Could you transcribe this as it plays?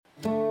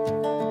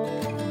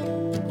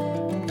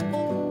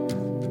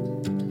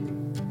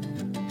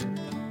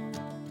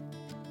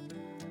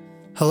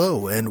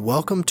Hello, and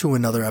welcome to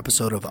another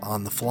episode of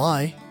On the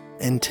Fly.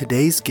 And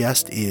today's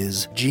guest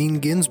is Gene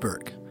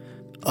Ginzburg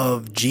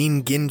of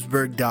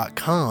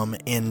GeneGinzburg.com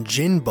and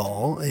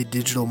Ginball, a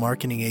digital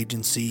marketing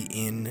agency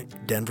in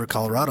Denver,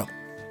 Colorado.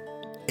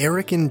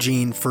 Eric and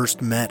Gene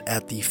first met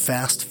at the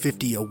Fast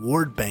 50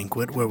 award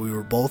banquet where we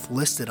were both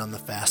listed on the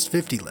Fast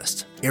 50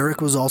 list.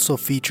 Eric was also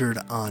featured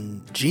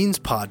on Gene's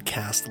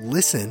podcast,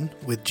 Listen,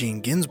 with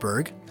Gene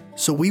Ginzburg.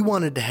 So we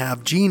wanted to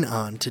have Gene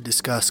on to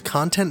discuss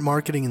content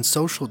marketing and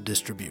social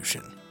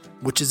distribution,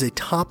 which is a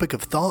topic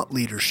of thought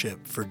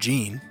leadership for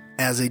Gene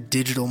as a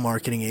digital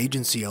marketing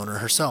agency owner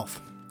herself.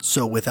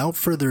 So without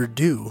further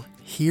ado,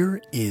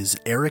 here is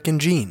Eric and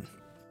Gene.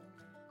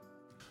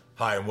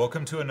 Hi, and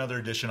welcome to another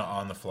edition of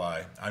On the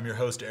Fly. I'm your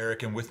host,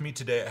 Eric, and with me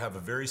today I have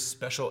a very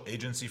special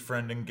agency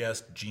friend and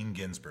guest, Gene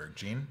Ginzburg.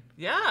 Gene?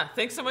 Yeah,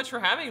 thanks so much for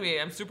having me.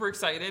 I'm super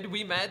excited.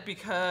 We met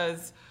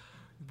because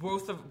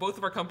both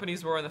of our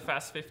companies were on the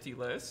Fast 50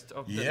 list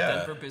of the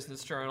Denver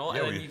Business Journal,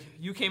 and then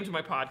you came to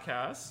my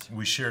podcast.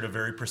 We shared a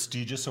very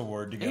prestigious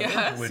award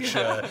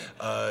together,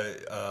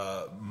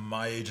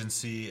 my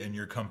agency and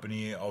your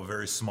company all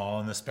very small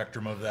in the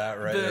spectrum of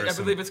that, right? I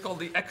believe it's called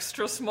the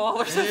extra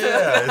small or something.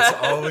 Yeah, it's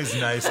always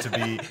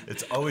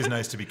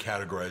nice to be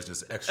categorized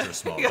as extra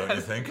small, don't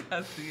you think?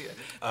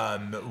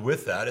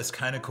 With that, it's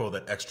kind of cool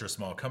that extra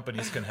small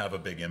companies can have a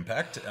big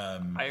impact.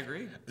 I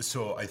agree.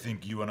 So I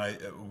think you and I,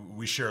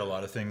 we share a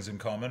lot of things in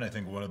common. I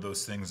think one of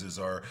those things is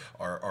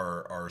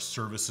our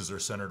services are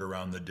centered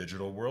around the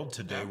digital world.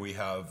 Today we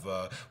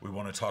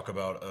want to talk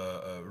about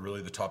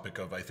really the topic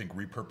of, I think,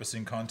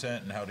 repurposing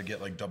content and how to get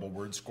like double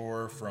word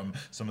score from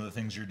some of the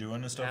things you're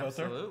doing and stuff out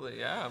there. Absolutely,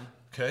 yeah.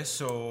 Okay,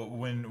 so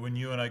when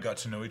you and I got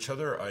to know each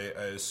other,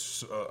 I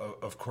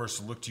of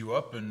course looked you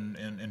up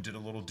and did a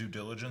little due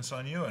diligence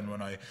on you. And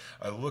when I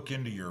look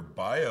into your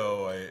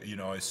bio,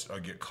 I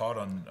get caught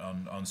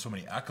on so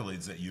many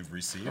accolades that you've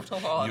received.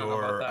 I'm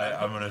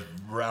going to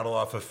rattle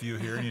off a few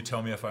here, and you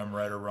tell me if I'm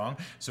right or wrong.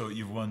 So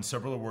you've won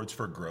several awards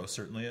for growth,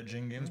 certainly at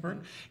Gene Ginzburg.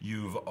 Mm-hmm.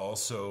 You've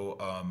also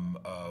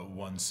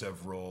won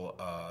several.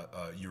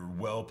 You're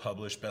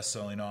well-published,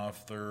 best-selling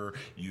author.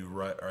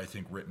 I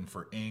think written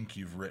for Inc.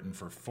 You've written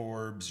for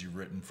Forbes. You've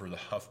written for the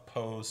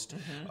HuffPost.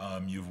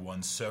 Mm-hmm. You've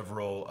won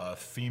several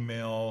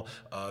female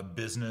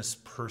business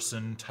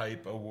person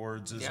type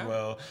awards as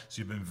well. So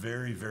you've been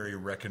very, very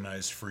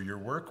recognized for your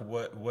work.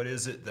 What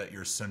is it that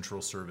your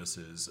central service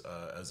is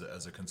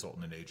as a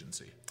consultant and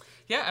agency?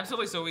 Yeah,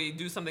 absolutely. So we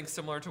do something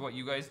similar to what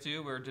you guys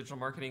do. We're a digital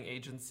marketing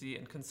agency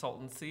and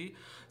consultancy.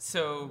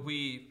 So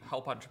we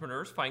help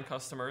entrepreneurs find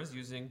customers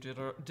using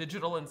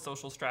digital and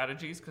social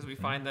strategies because we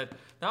find that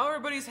now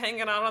everybody's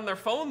hanging out on their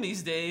phone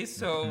these days.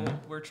 So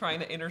we're trying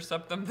to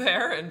intercept them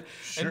there and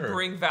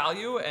bring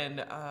value and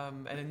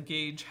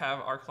have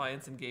our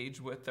clients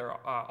engage with their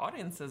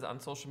audiences on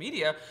social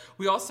media.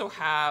 We also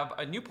have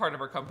a new part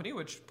of our company,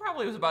 which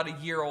probably was about a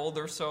year old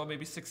or so,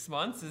 maybe 6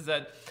 months, is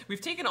that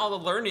we've taken all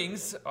the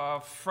learnings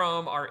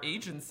from our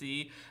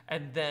agency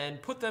and then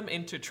put them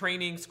into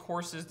trainings,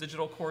 courses,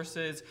 digital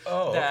courses.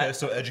 Okay.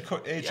 So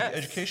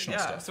educational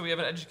stuff. So we have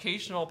an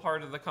educational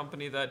part of the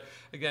company that,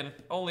 again,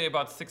 only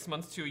about 6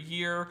 months to a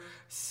year.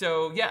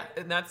 So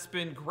and that's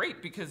been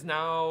great because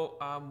now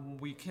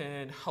we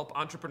can help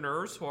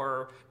entrepreneurs who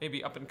are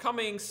maybe up and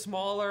coming,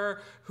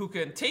 smaller, who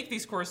can take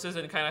these courses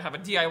and kind of have a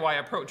DIY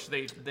approach.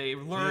 They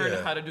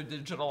learn how to do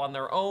digital on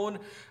their own,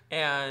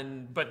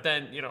 but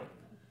then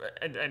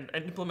and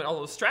implement all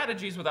those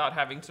strategies without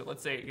having to,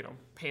 let's say,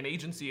 pay an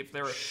agency if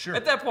they're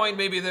at that point.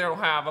 Maybe they don't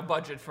have a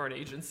budget for an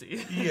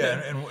agency.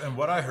 and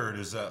what I heard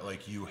is that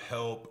like you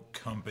help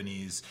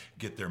companies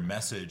get their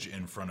message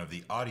in front of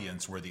the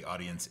audience where the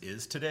audience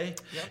is today,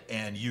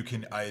 and you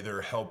can either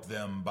help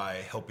them by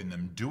helping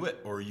them do it,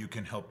 or you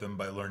can help them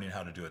by learning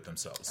how to do it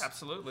themselves.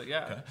 Absolutely,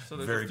 yeah. Okay. So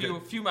there's Very a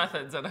few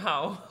methods on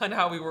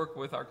how we work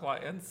with our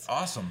clients.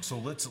 Awesome. So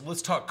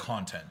let's talk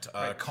content.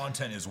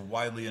 Content is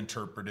widely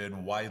interpreted,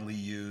 widely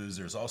used.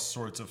 There's all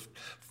sorts of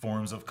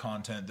forms of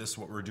content. This,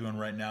 what we're doing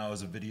right now,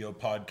 is a video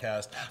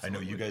podcast. Absolutely. I know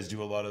you guys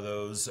do a lot of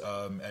those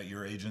at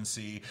your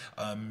agency.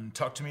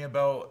 Talk to me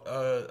about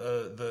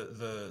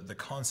the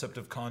concept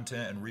of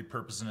content and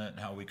repurposing it and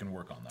how we can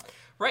work on that.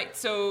 Right.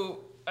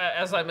 So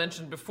as I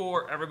mentioned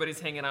before, everybody's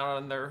hanging out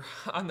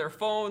on their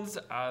phones.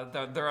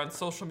 They're on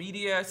social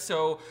media.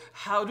 So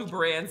how do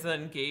brands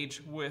then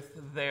engage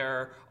with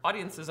their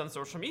audiences on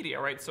social media,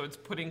 right? So it's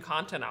putting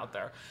content out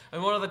there.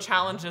 And one of the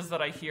challenges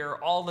that I hear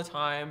all the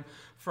time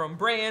from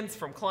brands,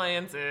 from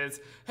clients is,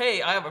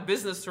 hey, I have a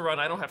business to run.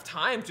 I don't have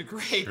time to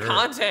create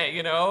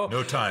content,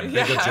 No time.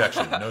 Big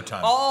objection. No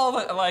time.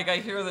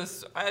 I hear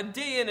this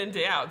day in and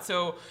day out.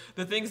 So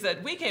the things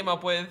that we came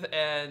up with,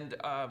 and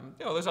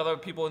there's other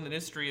people in the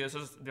industry. This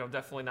is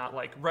definitely not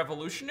like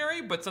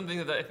revolutionary, but something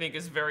that I think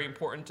is very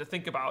important to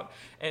think about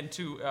and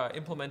to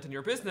implement in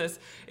your business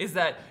is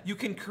that you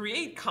can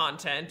create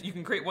content. You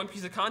can create one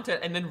piece of content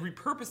and then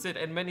repurpose it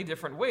in many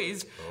different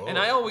ways. And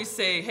I always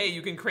say, hey,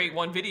 you can create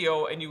one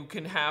video and you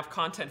can have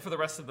content for the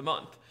rest of the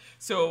month.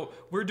 So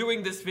we're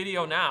doing this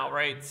video now,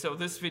 right? So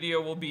this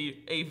video will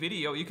be a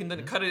video. You can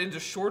then cut it into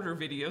shorter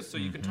videos, so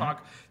you can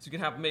talk. So you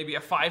can have maybe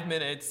a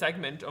 5-minute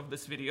segment of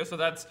this video. So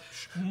that's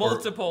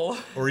multiple,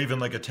 or even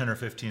like a 10 or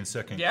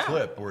 15-second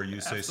clip where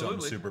you say something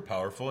absolutely. super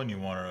powerful and you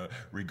want to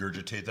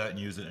regurgitate that and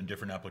use it in a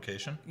different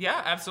application.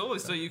 Yeah, absolutely.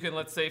 So you can,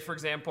 let's say, for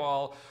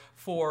example,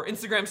 for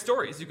Instagram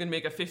stories, you can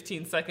make a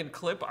 15-second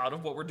clip out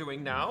of what we're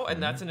doing now,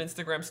 and that's an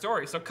Instagram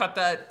story. So cut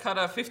a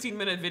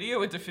 15-minute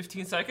video into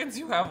 15 seconds.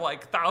 You have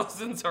like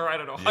thousands, or I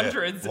don't know,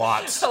 hundreds,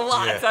 lots.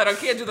 lots. I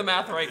can't do the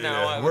math right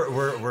now.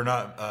 We're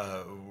not.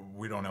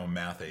 We don't know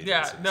math agencies.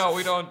 Yeah, no,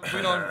 we don't.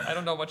 I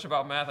don't know much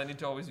about math. I need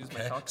to always use my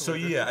calculator. So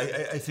yeah,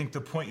 I think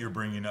the point you're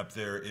bringing up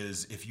there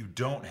is if you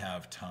don't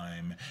have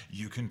time,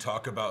 you can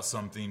talk about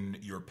something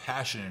you're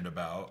passionate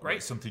about,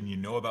 right? Something you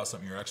know about,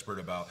 something you're expert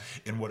about,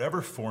 in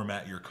whatever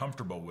format you're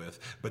comfortable with.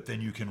 But then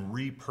you can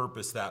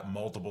repurpose that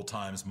multiple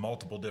times,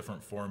 multiple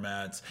different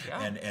formats,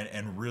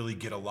 and really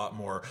get a lot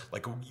more.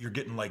 Like you're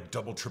getting like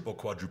double, triple,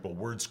 quadruple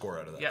word score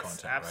out of that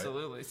content. Yes,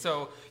 absolutely. Right?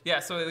 So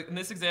yeah, so in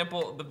this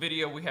example, the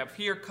video we have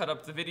here, cut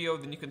up the video.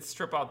 Then you can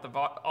strip out the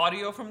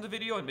audio from the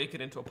video and make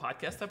it into a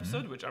podcast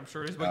episode, which I'm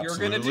sure is what you're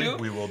going to do.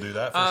 We will do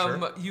that for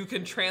sure. You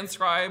can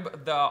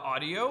transcribe the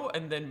audio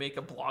and then make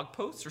a blog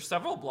post or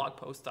several blog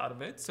posts out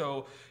of it.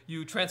 So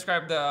you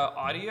transcribe the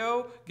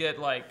audio, get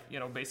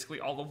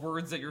basically all the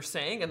words that you're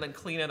saying, and then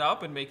clean it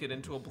up and make it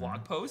into a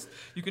blog post.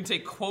 You can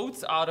take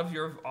quotes out of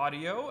your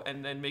audio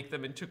and then make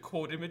them into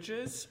quote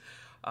images.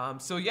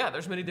 So yeah,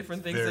 there's many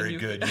different things. Very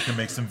good. You can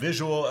make some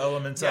visual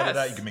elements out of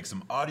that. You can make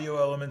some audio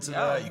elements of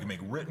that. You can make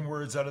written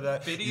words out of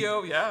that.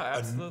 Video,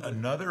 absolutely.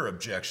 Another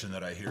objection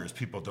that I hear is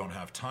people don't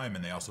have time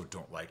and they also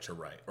don't like to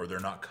write, or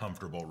they're not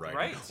comfortable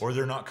writing, or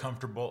they're not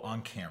comfortable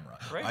on camera.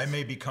 Right. I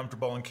may be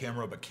comfortable on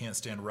camera but can't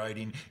stand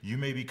writing. You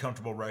may be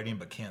comfortable writing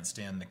but can't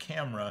stand the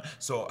camera.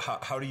 So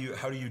how do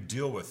you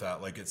deal with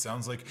that? Like, it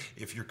sounds like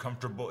if you're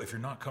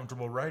not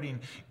comfortable writing,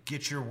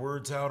 get your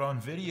words out on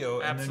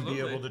video and then be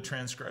able to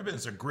transcribe it.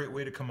 It's a great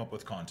way to come up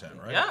with content,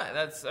 right?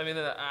 Yeah,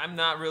 I'm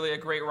not really a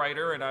great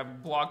writer,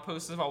 and blog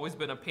posts have always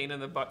been a pain in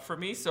the butt for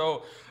me.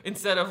 So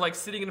instead of like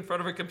sitting in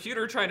front of a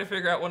computer trying to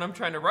figure out what I'm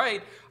trying to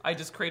write, I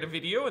just create a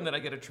video and then I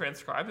get it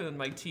transcribed, and then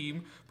my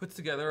team puts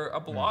together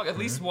a blog, at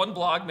least one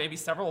blog, maybe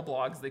several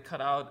blogs. They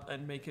cut out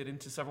and make it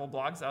into several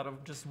blogs out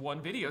of just one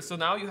video. So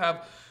now you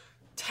have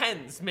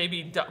tens,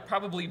 maybe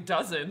probably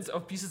dozens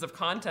of pieces of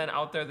content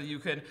out there that you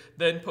can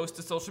then post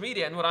to social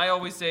media. And what I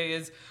always say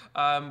is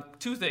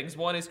two things.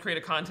 One is create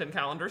a content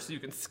calendar so you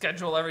can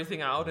schedule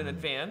everything out in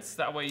advance.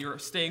 That way you're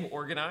staying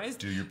organized.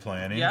 Do your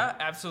planning. Yeah,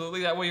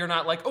 absolutely. That way you're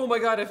not like, oh my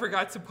God, I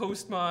forgot to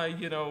post my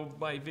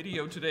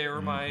video today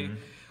or my...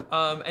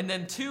 and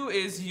then two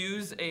is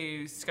use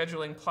a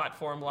scheduling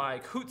platform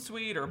like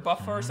Hootsuite or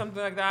Buffer or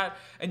something like that.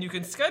 And you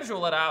can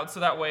schedule it out so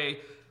that way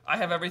I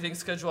have everything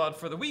scheduled out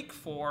for the week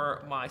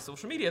for my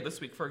social media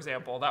this week, for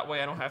example. That way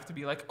I don't have to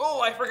be like,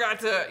 oh, I forgot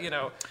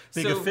to,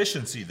 Big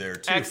efficiency there,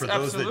 too. For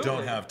those that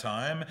don't have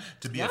time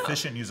to be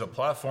efficient, use a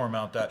platform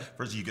out that,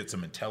 first, you get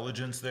some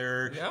intelligence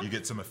there. You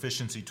get some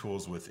efficiency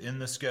tools within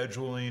the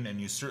scheduling, and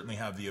you certainly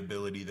have the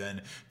ability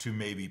then to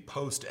maybe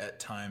post at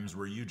times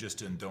where you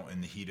just don't,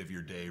 in the heat of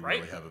your day,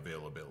 really have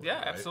availability.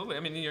 Yeah, absolutely. I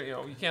mean,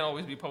 you can't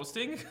always be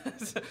posting.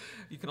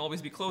 You can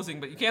always be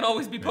closing, but you can't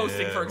always be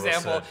posting, for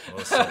example.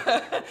 Well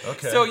said.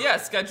 Okay. So yeah,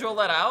 schedule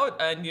that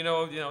out, and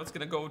it's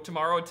going to go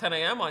tomorrow at 10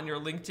 a.m. on your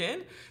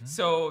LinkedIn.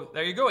 So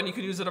there you go, and you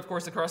can use it, of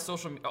course, across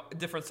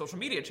different social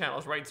media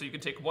channels, right? So you can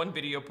take one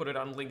video, put it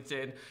on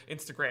LinkedIn,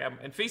 Instagram,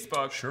 and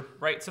Facebook. Sure.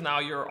 Right. So now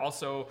you're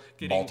also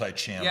getting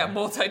multi-channel. Yeah,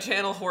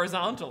 multi-channel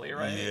horizontally,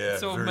 right? Yeah.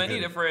 So many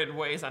different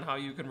ways on how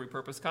you can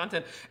repurpose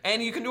content,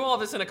 and you can do all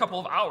this in a couple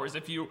of hours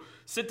if you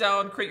sit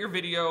down, create your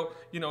video,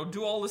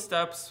 do all the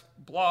steps,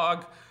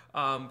 blog.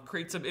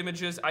 Create some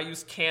images. I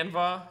use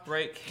Canva,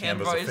 right?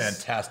 Canva is a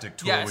fantastic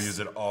tool. We use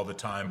it all the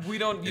time. You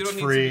don't need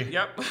free.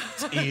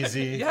 It's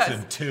easy. It's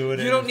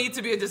intuitive. You don't need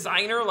to be a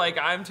designer. Like,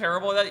 I'm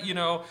terrible at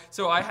that,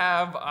 So I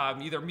have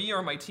either me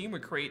or my team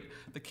would create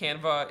the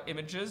Canva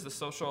images, the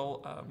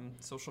social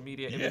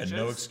media images. Yeah,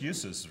 no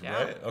excuses,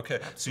 right? Okay.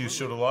 Absolutely. So you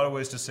showed a lot of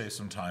ways to save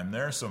some time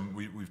there.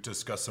 We've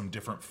discussed some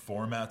different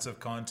formats of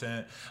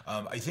content.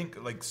 I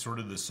think like sort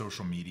of the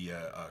social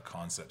media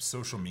concept.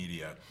 Social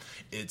media,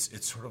 it's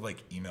sort of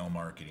like email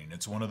marketing.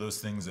 It's one of those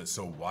things that's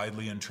so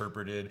widely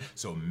interpreted,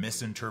 so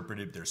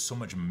misinterpreted. There's so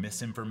much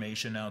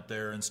misinformation out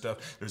there and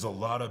stuff. There's a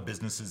lot of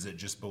businesses that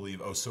just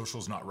believe, oh,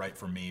 social's not right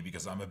for me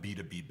because I'm a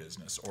B2B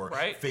business, or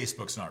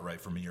Facebook's not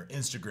right for me, or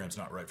Instagram's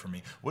not right for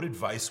me. What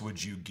advice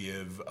would you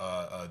give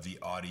the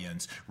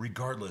audience,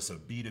 regardless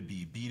of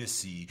B2B,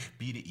 B2C,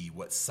 B2E,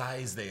 what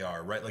size they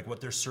are, right? Like what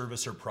their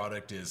service or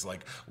product is,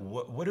 like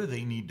what do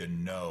they need to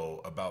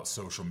know about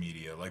social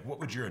media? Like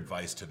what would your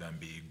advice to them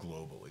be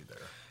globally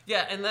there?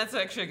 Yeah, and that's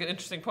actually an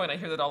interesting point. I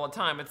hear that all the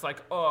time. It's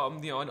like,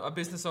 a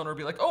business owner would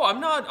be like, oh,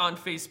 I'm not on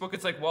Facebook.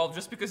 It's like, well,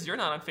 just because you're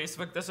not on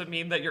Facebook doesn't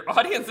mean that your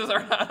audiences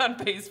are not on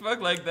Facebook,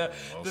 like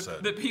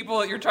the people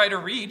that you're trying to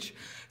reach.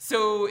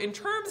 So in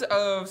terms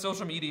of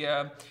social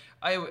media,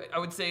 I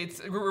would say it's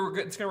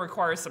going to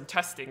require some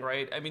testing,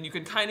 right? I mean, you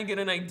can kind of get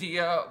an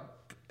idea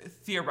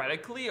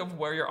theoretically of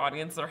where your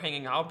audience are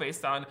hanging out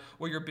based on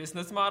what your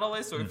business model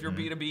is. So if you're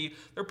B2B,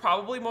 they're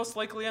probably most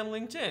likely on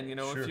LinkedIn. You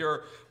know, Sure. if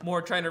you're more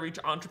trying to reach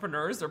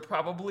entrepreneurs, they're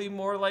probably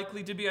more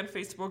likely to be on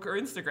Facebook or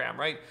Instagram,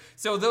 right?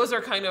 So those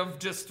are kind of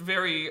just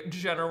very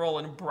general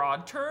and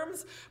broad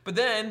terms. But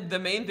then the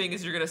main thing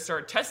is you're going to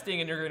start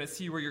testing and you're going to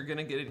see where you're going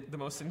to get the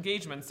most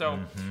engagement. So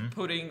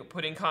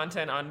putting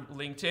content on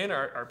LinkedIn,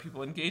 are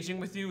people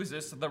engaging with you? Is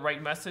this the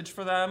right message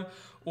for them?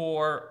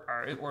 Or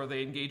are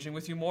they engaging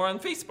with you more on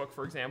Facebook,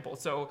 for example?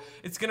 So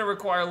it's going to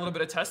require a little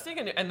bit of testing,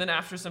 and then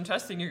after some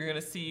testing, you're going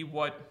to see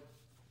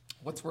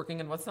what's working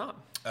and what's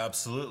not.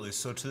 Absolutely.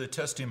 So to the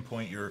testing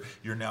point, you're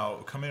now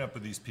coming up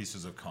with these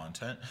pieces of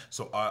content.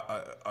 So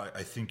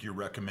I think you're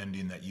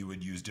recommending that you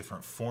would use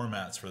different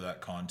formats for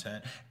that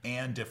content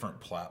and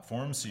different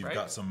platforms. So you've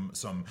got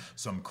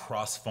some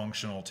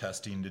cross-functional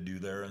testing to do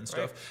there and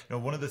stuff. Right. You know,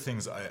 one of the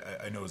things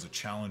I know is a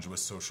challenge with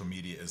social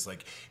media is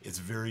like it's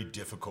very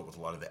difficult with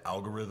a lot of the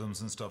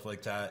algorithms and stuff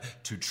like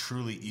that to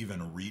truly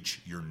even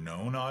reach your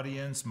known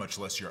audience, much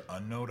less your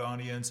unknown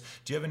audience.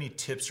 Do you have any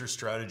tips or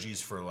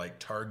strategies for like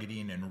targeting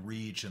and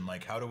reach, and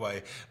like how do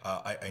I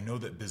know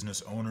that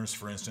business owners,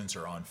 for instance,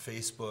 are on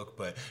Facebook,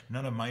 but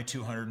none of my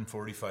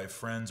 245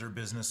 friends are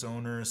business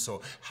owners.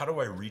 So how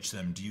do I reach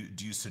them? Do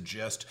you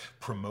suggest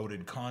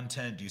promoted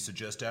content? Do you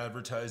suggest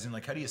advertising?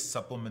 Like how do you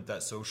supplement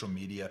that social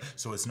media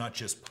so it's not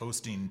just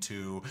posting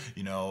to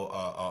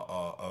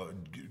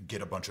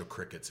get a bunch of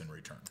crickets in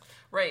return?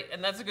 Right,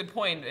 and that's a good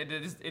point. It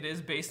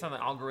is based on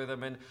the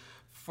algorithm. And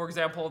for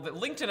example, the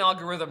LinkedIn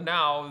algorithm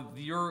now,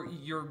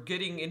 you're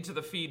getting into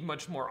the feed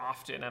much more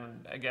often.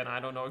 And again,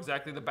 I don't know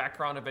exactly the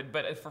background of it,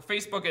 but for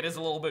Facebook, it is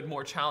a little bit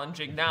more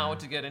challenging now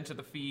to get into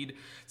the feed.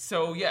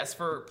 So yes,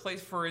 for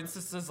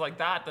instances like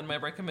that, then my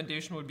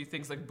recommendation would be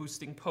things like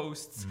boosting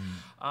posts,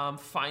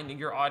 finding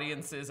your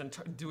audiences and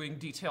doing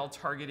detailed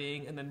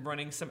targeting, and then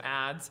running some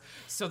ads.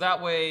 So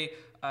that way,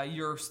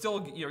 you're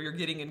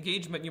getting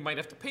engagement. You might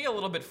have to pay a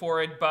little bit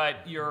for it,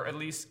 but you're at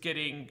least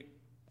getting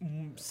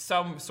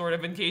some sort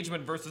of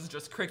engagement versus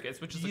just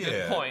crickets, which is a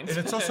good point. And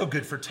it's also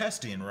good for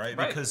testing, right?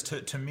 Right. Because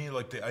to me,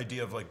 like the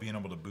idea of like being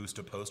able to boost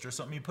a post or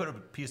something, you put a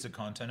piece of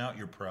content out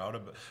you're proud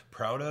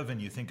of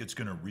and you think it's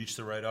going to reach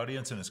the right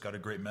audience and it's got a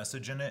great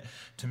message in it.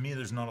 To me,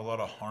 there's not a lot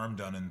of harm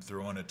done in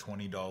throwing a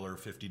 $20,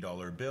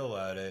 $50 bill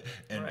at it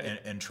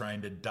and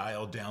trying to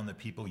dial down the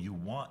people you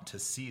want to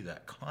see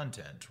that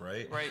content,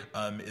 right? Right.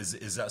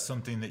 Is that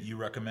something that you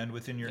recommend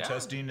within your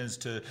testing, is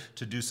to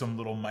do some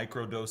little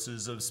micro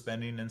doses of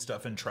spending and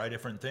stuff and try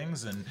different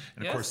things and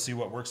of course see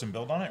what works and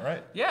build on it,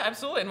 right? Yeah,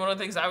 absolutely. And one of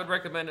the things I would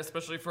recommend,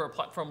 especially for a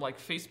platform like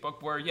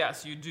Facebook, where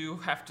yes, you do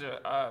have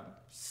to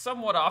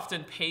somewhat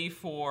often pay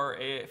for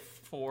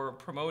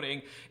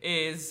promoting,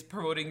 is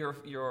promoting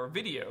your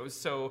videos.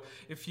 So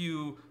if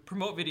you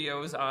promote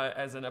videos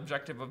as an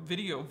objective of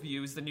video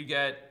views, then you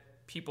get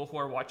people who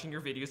are watching your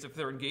videos. If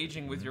they're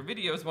engaging with your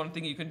videos, one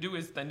thing you can do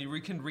is then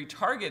you can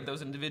retarget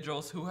those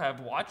individuals who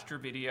have watched your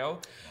video,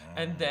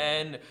 and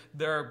then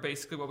they're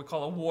basically what we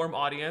call a warm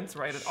audience,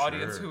 right? An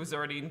audience who is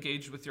already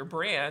engaged with your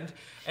brand,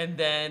 and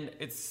then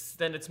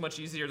it's much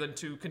easier than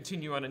to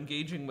continue on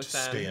engaging with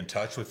them. Stay in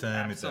touch with them.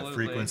 Absolutely. It's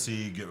that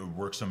frequency.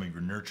 Work some of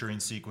your nurturing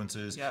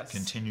sequences. Yes.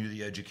 Continue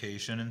the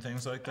education and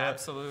things like that.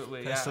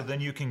 Absolutely. Okay, Yeah. so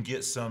then you can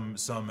get some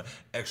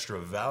extra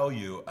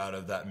value out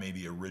of that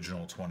maybe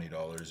original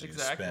 $20 you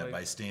spent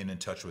by staying in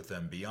touch with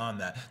them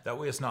beyond that. That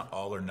way it's not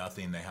all or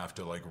nothing. They have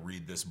to like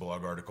read this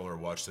blog article or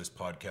watch this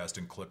podcast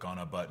and click on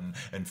a button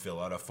and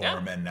fill out a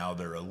form and now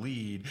they're a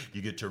lead.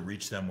 You get to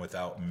reach them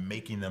without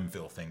making them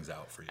fill things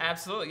out for you.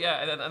 Absolutely,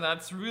 yeah. And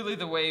that's really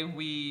the way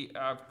we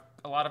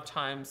a lot of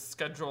times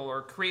schedule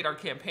or create our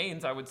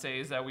campaigns, I would say,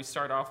 is that we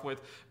start off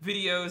with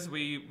videos.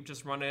 We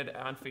just run it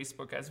on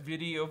Facebook as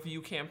video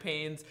view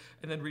campaigns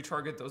and then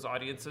retarget those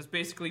audiences.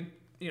 Basically,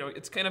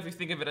 it's kind of, you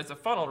think of it as a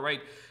funnel,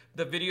 right?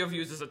 The video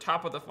views is the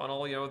top of the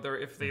funnel.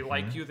 If they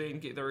like you,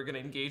 they're going to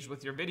engage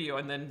with your video.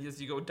 And then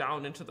as you go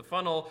down into the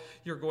funnel,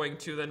 you're going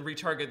to then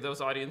retarget those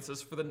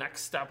audiences for the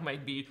next step.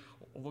 Might be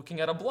looking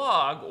at a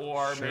blog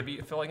or maybe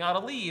filling out a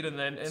lead, and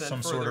then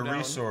some further sort of down.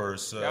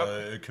 Resource.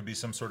 It could be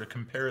some sort of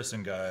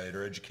comparison guide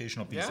or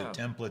educational piece of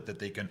template that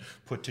they can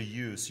put to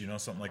use.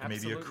 Something like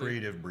maybe a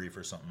creative brief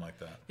or something like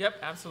that. Yep,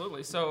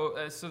 absolutely. So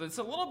it's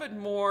a little bit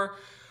more.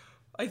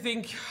 I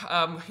think you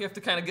have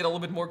to kind of get a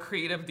little bit more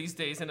creative these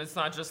days, and it's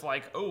not just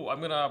like, oh,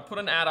 I'm gonna put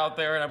an ad out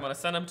there and I'm gonna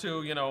send them to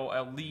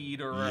a lead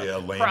or a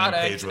landing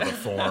product. Page with a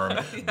form,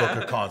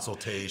 book a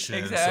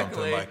consultation,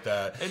 something like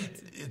that. And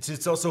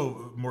it's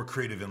also more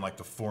creative in like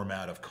the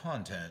format of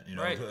content,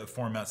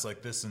 formats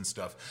like this and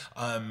stuff.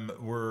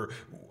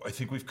 I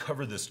think we've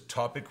covered this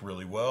topic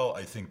really well.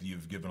 I think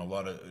you've given a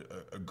lot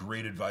of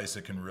great advice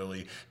that can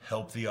really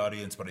help the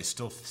audience, but I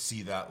still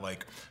see that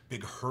like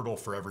big hurdle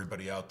for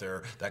everybody out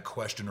there, that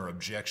question or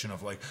objection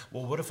of like,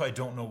 well, what if I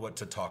don't know what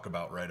to talk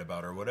about, write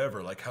about, or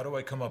whatever? Like, how do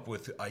I come up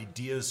with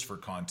ideas for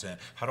content?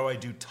 How do I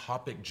do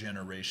topic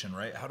generation,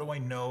 right? How do I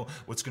know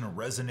what's going to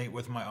resonate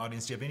with my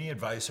audience? Do you have any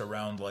advice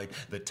around like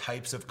the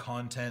types of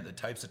content, the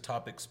types of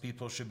topics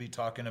people should be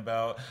talking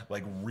about,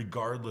 like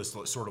regardless,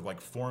 sort of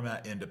like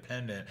format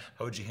independent?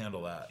 How would you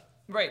handle that?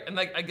 Right, and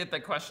like I get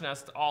that question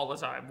asked all the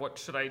time. What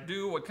should I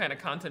do? What kind of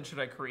content should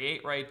I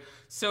create, right?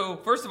 So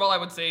first of all, I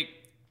would say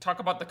talk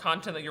about the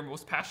content that you're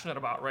most passionate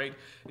about, right?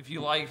 If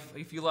you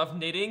love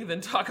knitting, then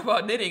talk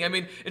about knitting. I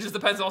mean, it just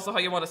depends also how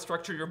you want to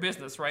structure your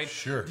business, right?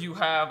 Sure.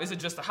 Is it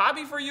just a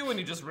hobby for you and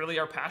you just really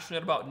are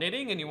passionate about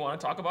knitting and you want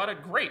to talk about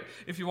it? Great.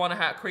 If you want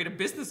to create a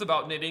business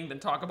about knitting,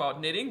 then talk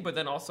about knitting, but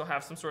then also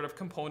have some sort of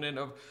component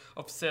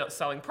of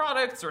selling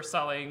products or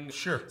selling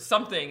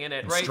something in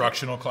it, right?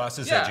 Instructional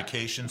classes,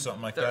 education,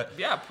 something like that.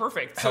 Yeah,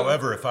 perfect.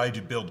 However, if I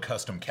do build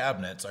custom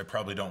cabinets, I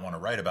probably don't want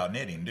to write about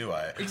knitting, do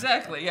I?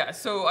 Exactly, yeah.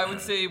 So I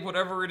would say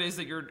whatever it is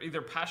that you're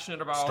either passionate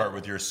about. Start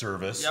with your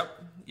service.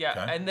 Yep. Yeah.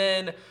 Okay. And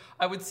then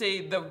I would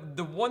say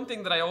the one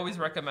thing that I always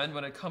recommend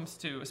when it comes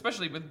to,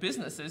 especially with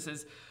businesses,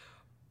 is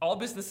all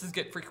businesses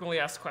get frequently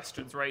asked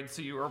questions, right?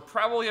 So you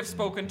probably have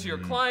spoken to your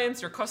clients,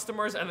 your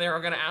customers, and they are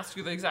going to ask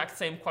you the exact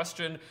same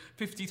question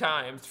 50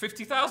 times,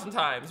 50,000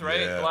 times,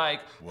 right? Yeah, like,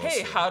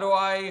 hey, how do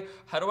I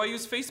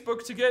use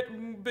Facebook to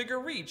get bigger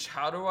reach?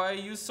 How do I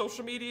use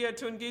social media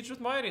to engage with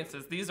my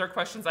audiences? These are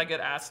questions I get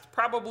asked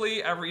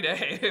probably every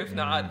day, if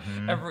not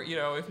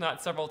if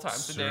not several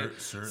times a day.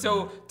 Certainly.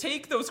 So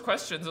take those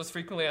questions, those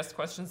frequently asked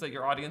questions that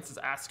your audiences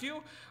ask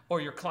you, or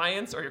your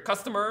clients, or your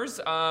customers,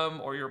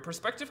 or your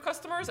prospective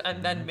customers,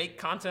 and then make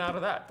content out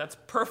of that. That's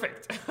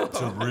perfect.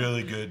 It's a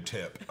really good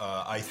tip.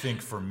 I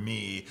think for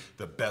me,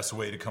 the best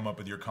way to come up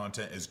with your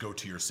content is go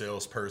to your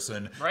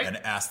salesperson and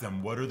ask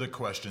them what are the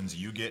questions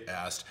you get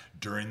asked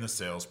during the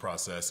sales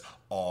process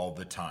all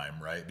the time,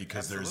 right?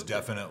 Because there's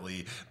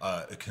definitely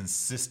a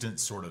consistent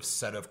sort of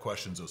set of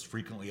questions, those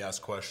frequently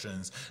asked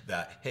questions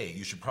that, hey,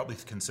 you should probably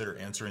consider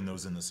answering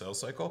those in the sales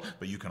cycle,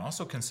 but you can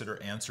also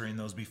consider answering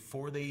those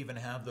before they even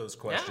have those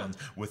questions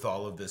with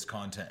all of this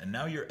content. And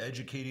now you're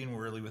educating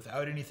really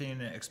without anything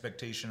in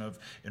expectation of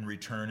in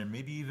return, and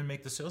maybe even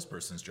make the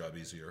salesperson's job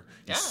easier.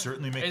 You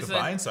certainly make the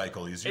buying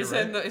cycle easier,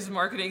 right? Is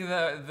marketing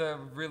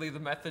really the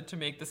method to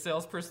make the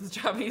salesperson's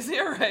job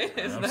easier, right?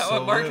 Isn't that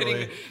what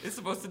marketing is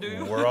supposed to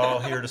do? We're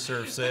all here to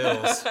serve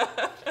sales.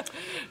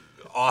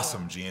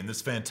 Awesome, Gene. This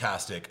is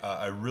fantastic.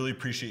 I really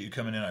appreciate you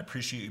coming in. I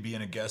appreciate you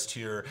being a guest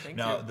here. Thank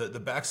now, you. The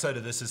backside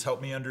of this is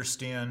help me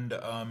understand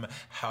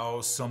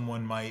how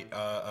someone might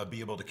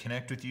be able to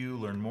connect with you,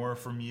 learn more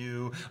from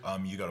you.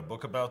 You got a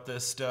book about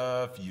this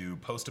stuff. You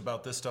post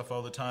about this stuff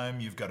all the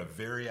time. You've got a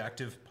very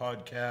active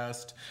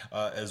podcast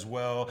as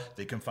well.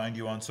 They can find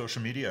you on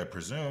social media, I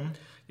presume.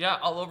 Yeah,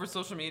 all over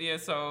social media.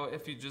 So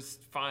if you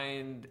just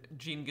find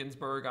Gene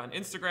Ginzburg on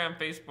Instagram,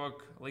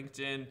 Facebook,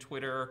 LinkedIn,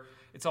 Twitter,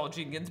 it's all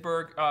Gene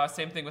Ginzburg.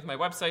 Same thing with my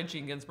website,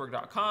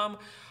 geneginsburg.com.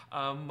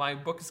 My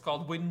book is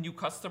called Win New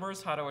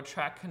Customers, How to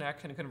Attract,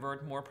 Connect, and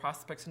Convert More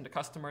Prospects into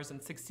Customers in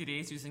 60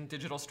 Days Using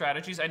Digital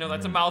Strategies. I know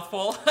that's a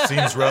mouthful.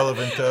 Seems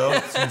relevant, though.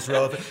 Seems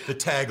relevant. The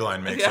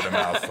tagline makes it a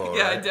mouthful,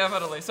 Yeah, right?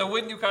 definitely. So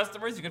Win New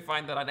Customers, you can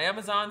find that on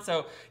Amazon.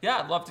 So yeah,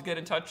 I'd love to get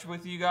in touch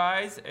with you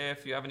guys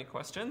if you have any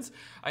questions.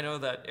 I know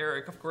that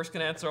Eric, of course,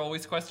 can answer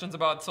always questions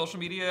about social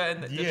media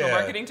and digital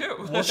marketing,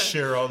 too. We'll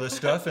share all this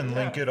stuff and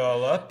link it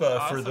all up.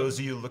 For those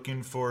of you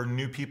looking for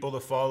new people to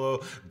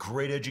follow,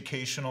 great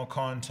educational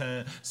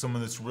content,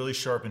 someone that's really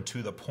sharp and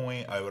to the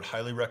point, I would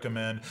highly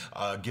recommend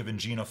giving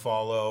Gene a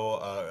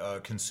follow.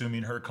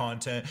 Consuming her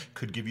content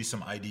could give you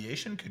some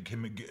ideation, could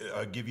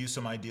give you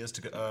some ideas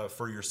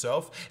for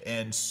yourself,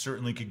 and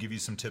certainly could give you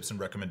some tips and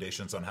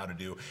recommendations on how to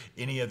do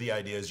any of the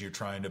ideas you're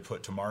trying to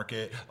put to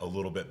market a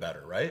little bit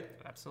better, right?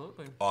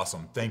 Absolutely.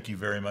 Awesome. Thank you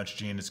very much,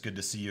 Gene. It's good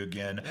to see you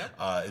again.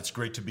 Yep. It's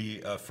great to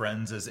be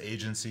friends as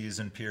agencies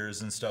and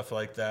peers and stuff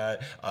like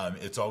that.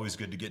 It's always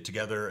good to get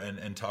together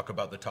and talk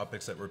about the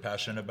topics that we're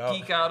passionate about.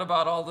 Geek out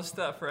about all the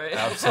stuff, right?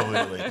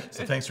 Absolutely.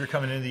 So thanks for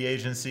coming into the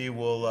agency.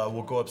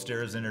 We'll go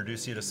upstairs and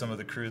introduce you to some of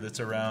the crew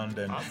that's around,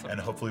 and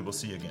hopefully we'll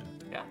see you again.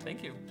 Yeah,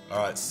 thank you. All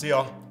right, see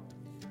y'all.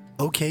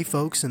 Okay,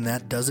 folks, and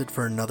that does it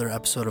for another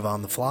episode of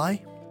On the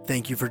Fly.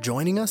 Thank you for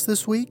joining us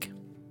this week.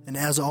 And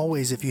as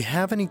always, if you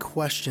have any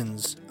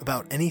questions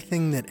about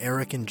anything that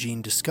Eric and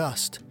Gene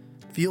discussed,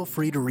 feel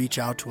free to reach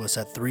out to us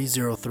at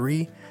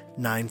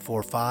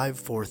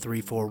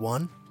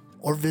 303-945-4341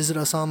 or visit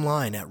us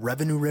online at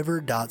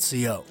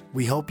revenueriver.co.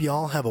 We hope you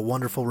all have a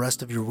wonderful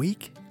rest of your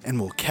week, and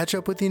we'll catch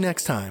up with you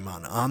next time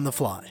on the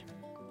Fly.